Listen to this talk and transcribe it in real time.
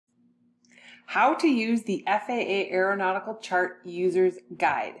how to use the FAA Aeronautical Chart User's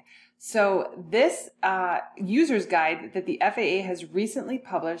Guide. So this user's guide that the FAA has recently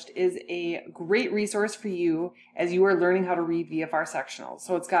published is a great resource for you as you are learning how to read VFR sectionals.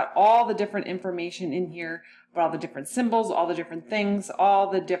 So it's got all the different information in here about all the different symbols, all the different things,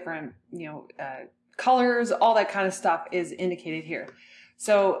 all the different colors, all that kind of stuff is indicated here.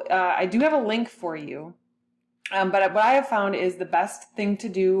 So I do have a link for you. But what I have found is the best thing to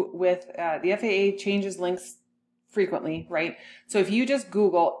do with the FAA changes links frequently, right? So if you just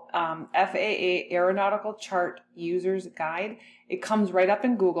Google FAA Aeronautical Chart User's Guide, it comes right up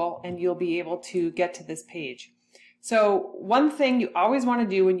in Google and you'll be able to get to this page. So one thing you always want to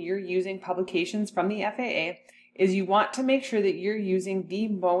do when you're using publications from the FAA is you want to make sure that you're using the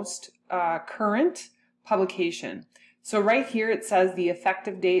most current publication. So right here it says the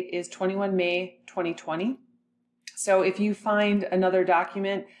effective date is 21 May 2020. So if you find another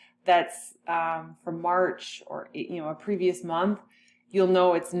document that's from March or a previous month, you'll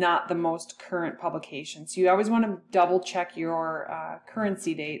know it's not the most current publication. So you always want to double check your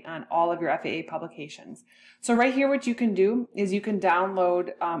currency date on all of your FAA publications. So right here what you can do is you can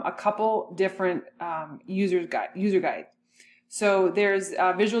download a couple different user guides. So there's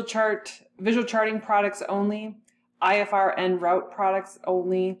visual charting products only, IFR en route products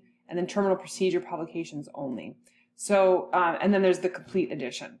only, and then terminal procedure publications only. So, and then there's the complete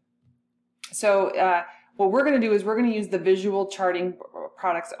edition. So what we're going to do is we're going to use the visual charting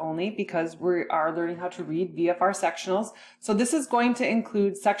products only because we are learning how to read VFR sectionals. So this is going to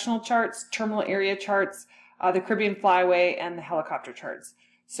include sectional charts, terminal area charts, the Caribbean flyway, and the helicopter charts.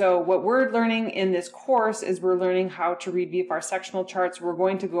 So what we're learning in this course is we're learning how to read VFR sectional charts. We're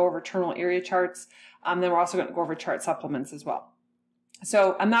going to go over terminal area charts. Then we're also going to go over chart supplements as well.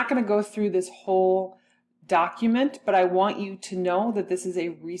 So I'm not going to go through this whole document, but I want you to know that this is a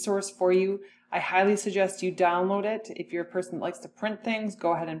resource for you. I highly suggest you download it. If you're a person that likes to print things,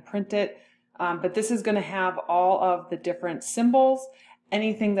 go ahead and print it. But this is going to have all of the different symbols,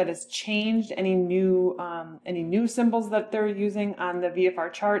 anything that has changed, any new symbols that they're using on the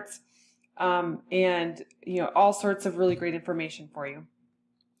VFR charts, and all sorts of really great information for you.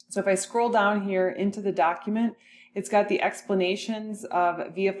 So if I scroll down here into the document, it's got the explanations of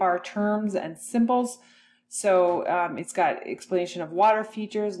VFR terms and symbols. So it's got explanation of water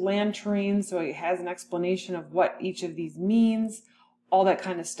features, land terrain, so it has an explanation of what each of these means, all that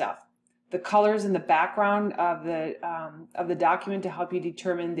kind of stuff. The colors in the background of the document to help you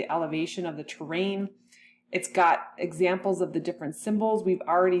determine the elevation of the terrain. It's got examples of the different symbols. We've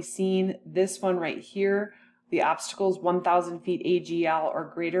already seen this one right here, the obstacles 1,000 feet AGL or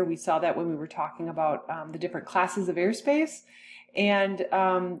greater. We saw that when we were talking about the different classes of airspace. And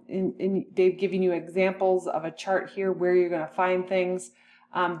they've given you examples of a chart here where you're going to find things.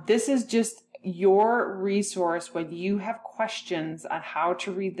 This is just your resource when you have questions on how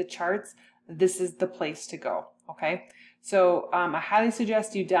to read the charts. This is the place to go. Okay, so I highly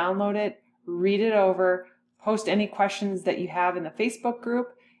suggest you download it, read it over, post any questions that you have in the Facebook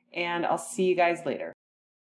group, and I'll see you guys later.